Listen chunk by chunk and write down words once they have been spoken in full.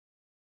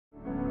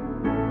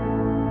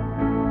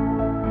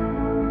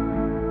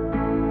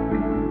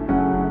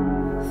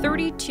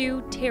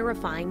2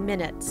 terrifying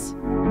minutes.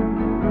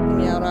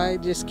 Out, I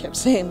just kept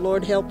saying,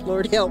 Lord help,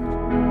 Lord help.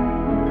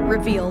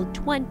 Revealed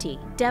 20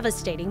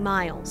 devastating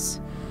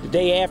miles. The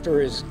day after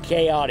is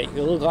chaotic.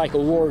 It looked like a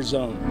war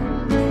zone.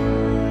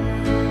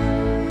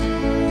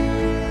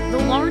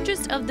 The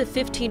largest of the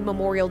 15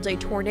 Memorial Day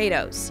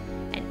tornadoes,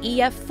 an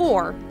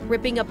EF4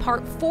 ripping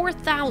apart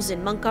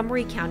 4,000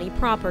 Montgomery County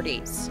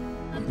properties.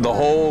 The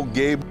whole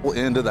gable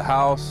end of the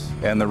house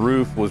and the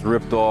roof was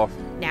ripped off.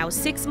 Now,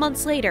 6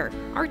 months later,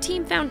 our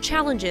team found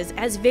challenges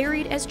as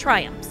varied as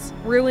triumphs,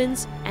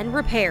 ruins, and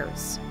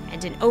repairs,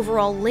 and an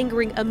overall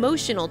lingering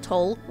emotional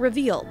toll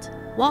revealed,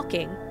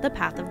 walking the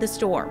path of the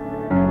storm.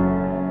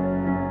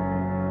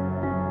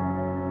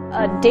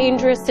 A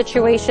dangerous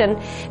situation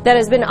that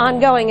has been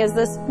ongoing as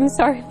this. I'm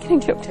sorry, I'm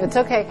getting choked. It's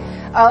okay.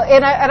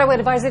 And I would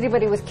advise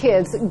anybody with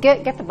kids,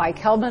 get the bike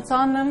helmets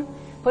on them.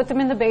 Put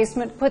them in the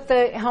basement, put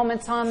the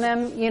helmets on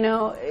them. You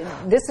know,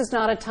 this is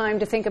not a time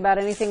to think about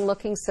anything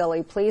looking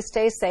silly. Please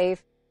stay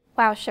safe.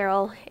 Wow,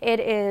 Cheryl,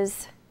 it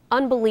is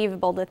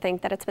unbelievable to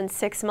think that it's been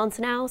 6 months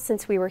now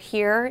since we were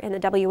here in the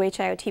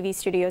WHIO TV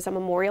studios on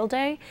Memorial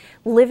Day,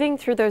 living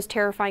through those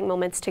terrifying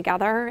moments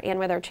together and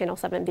with our Channel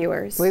 7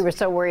 viewers. We were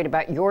so worried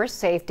about your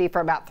safety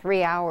for about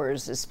 3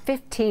 hours as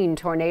 15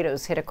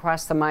 tornadoes hit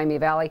across the Miami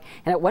Valley.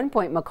 And at one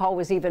point, McCall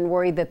was even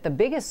worried that the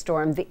biggest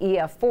storm, the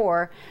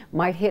EF4,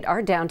 might hit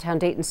our downtown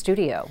Dayton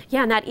studio.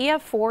 Yeah, and that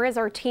EF4 is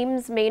our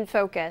team's main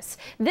focus.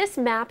 This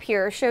map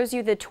here shows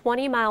you the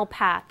 20-mile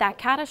path that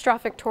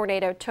catastrophic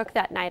tornado took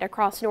that night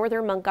across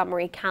northern Montgomery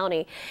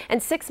County.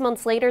 And 6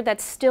 months later, that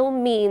still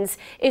means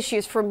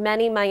issues for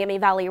many Miami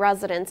Valley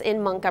residents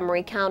in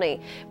Montgomery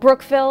County.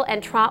 Brookville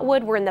and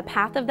Trotwood were in the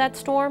path of that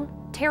storm.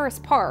 Terrace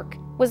Park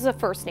was the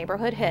first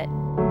neighborhood hit.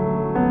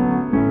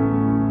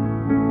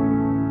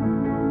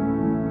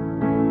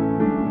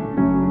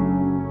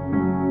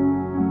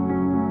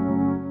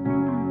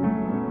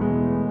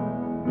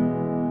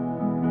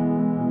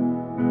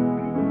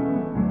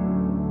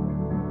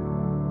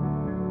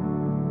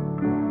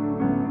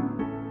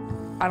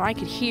 And I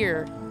could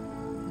hear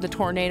the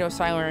tornado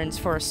sirens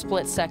for a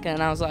split second,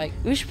 and I was like,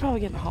 we should probably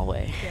get in the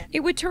hallway.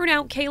 It would turn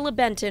out Kayla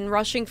Benton,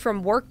 rushing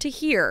from work to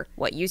here,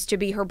 what used to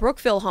be her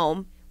Brookville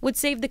home, would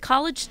save the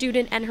college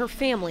student and her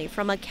family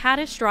from a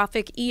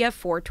catastrophic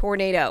EF4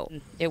 tornado.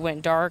 It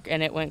went dark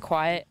and it went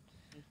quiet,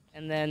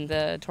 and then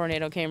the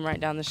tornado came right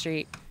down the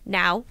street.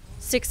 Now,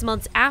 6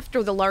 months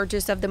after the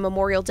largest of the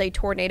Memorial Day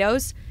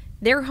tornadoes,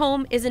 their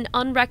home is an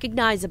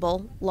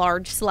unrecognizable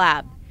large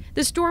slab.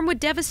 The storm would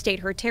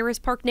devastate her Terrace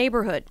Park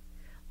neighborhood.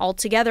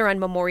 Altogether on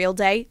Memorial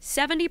Day,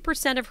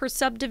 70% of her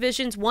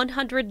subdivision's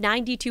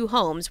 192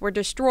 homes were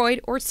destroyed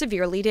or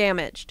severely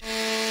damaged.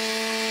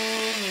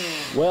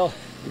 Well,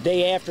 the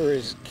day after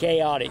is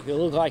chaotic. It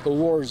looked like a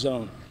war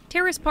zone.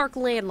 Terrace Park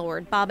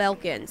landlord Bob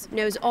Elkins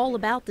knows all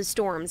about the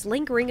storm's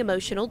lingering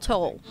emotional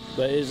toll.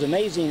 But it's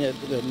amazing that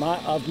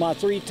of my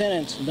 3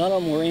 tenants, none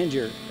of them were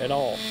injured at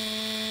all.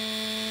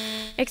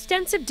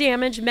 Extensive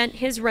damage meant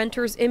his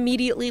renters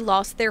immediately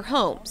lost their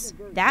homes.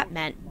 That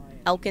meant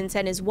Elkins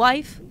and his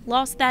wife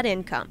lost that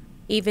income.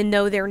 Even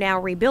though they're now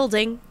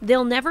rebuilding,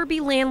 they'll never be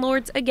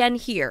landlords again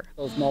here.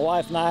 My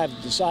wife and I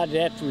have decided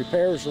after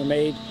repairs were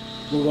made,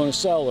 we're going to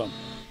sell them.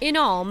 In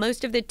all,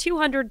 most of the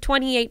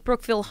 228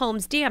 Brookville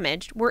homes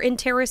damaged were in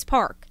Terrace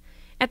Park.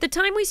 At the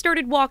time we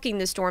started walking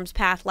the storm's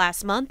path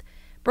last month,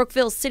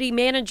 Brookville's city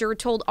manager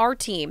told our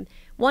team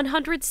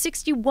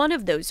 161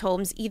 of those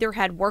homes either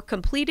had work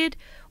completed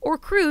or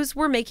crews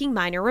were making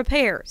minor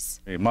repairs.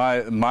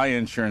 My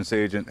insurance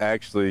agent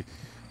actually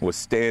was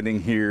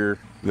standing here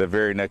the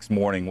very next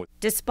morning.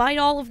 Despite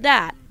all of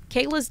that,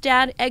 Kayla's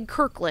dad, Ed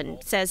Kirkland,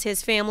 says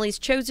his family's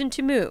chosen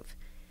to move.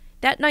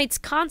 That night's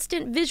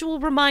constant visual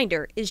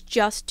reminder is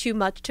just too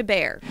much to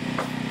bear.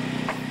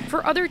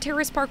 For other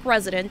Terrace Park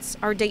residents,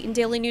 our Dayton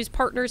Daily News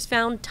partners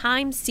found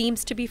time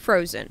seems to be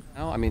frozen.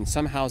 I mean,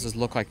 some houses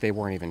look like they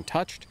weren't even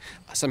touched.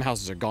 Some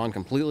houses are gone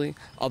completely.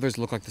 Others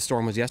look like the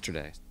storm was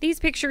yesterday.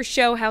 These pictures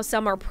show how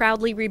some are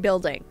proudly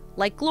rebuilding,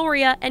 like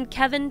Gloria and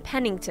Kevin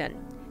Pennington,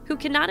 who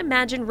cannot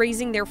imagine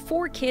raising their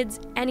 4 kids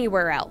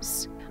anywhere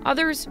else.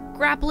 Others,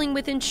 grappling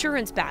with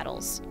insurance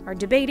battles, are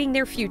debating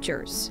their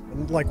futures.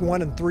 Like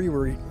 1 in 3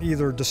 were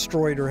either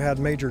destroyed or had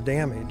major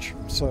damage.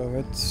 So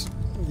it's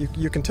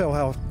you can tell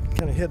how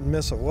kind of hit and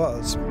miss it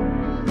was.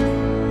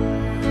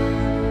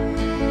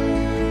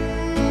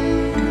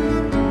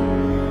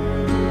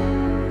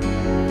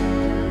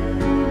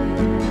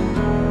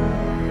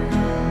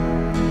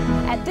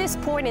 At this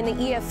point in the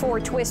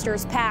EF4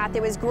 twister's path,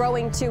 it was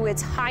growing to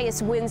its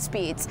highest wind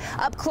speeds,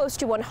 up close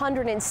to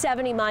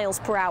 170 miles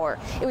per hour.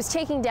 It was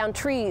taking down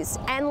trees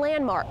and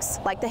landmarks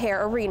like the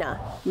Hare Arena.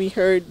 We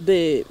heard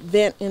the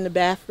vent in the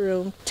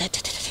bathroom,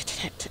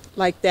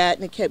 like that,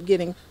 and it kept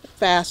getting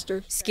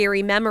faster.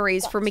 Scary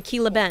memories for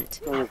Makila Bent.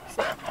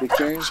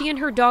 She and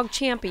her dog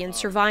Champion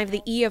survived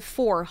the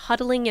EF4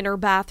 huddling in her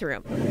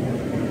bathroom.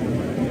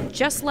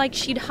 just like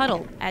she'd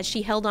huddled as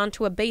she held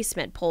onto a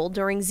basement pole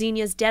during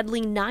Xenia's deadly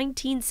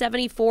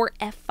 1974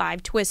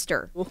 F5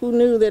 Twister. Well, who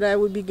knew that I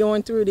would be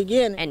going through it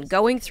again? And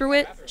going through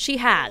it, she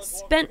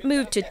has. Bent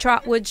moved to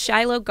Trotwood's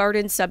Shiloh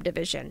Gardens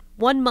subdivision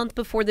 1 month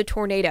before the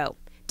tornado.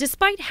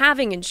 Despite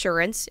having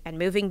insurance and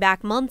moving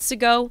back months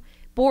ago,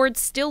 boards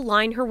still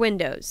line her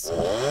windows.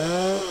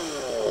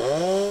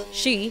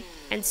 She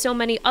and so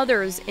many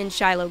others in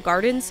Shiloh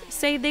Gardens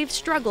say they've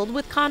struggled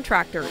with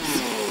contractors.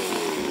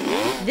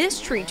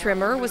 This tree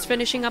trimmer was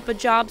finishing up a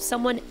job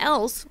someone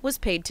else was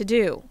paid to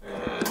do.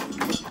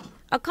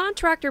 A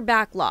contractor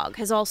backlog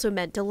has also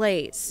meant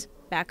delays.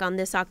 Back on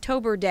this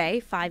October day,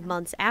 5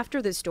 months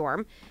after the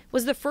storm,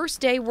 was the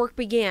first day work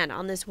began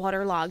on this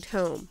waterlogged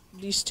home.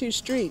 These 2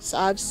 streets,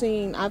 I've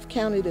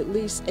counted at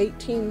least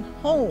 18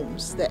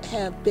 homes that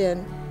have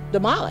been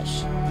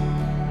demolished.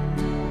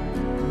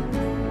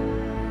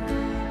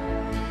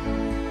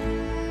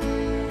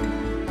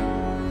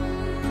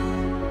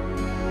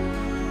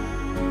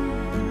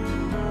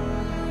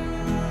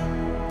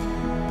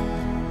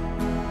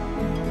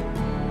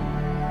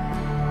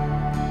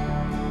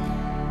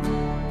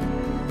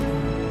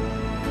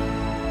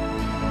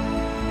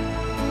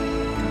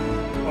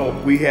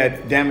 We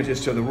had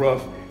damages to the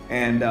roof,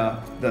 and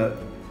the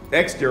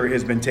exterior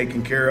has been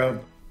taken care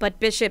of. But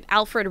Bishop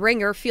Alfred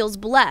Ringer feels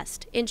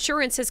blessed.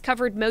 Insurance has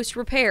covered most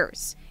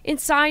repairs.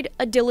 Inside,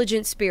 a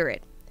diligent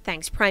spirit,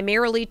 thanks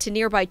primarily to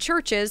nearby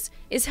churches,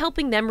 is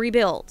helping them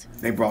rebuild.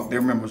 They brought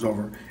their members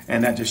over,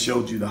 and that just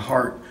showed you the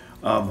heart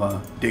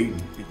of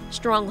Dayton.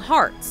 Strong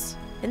hearts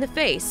in the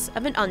face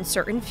of an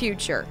uncertain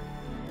future.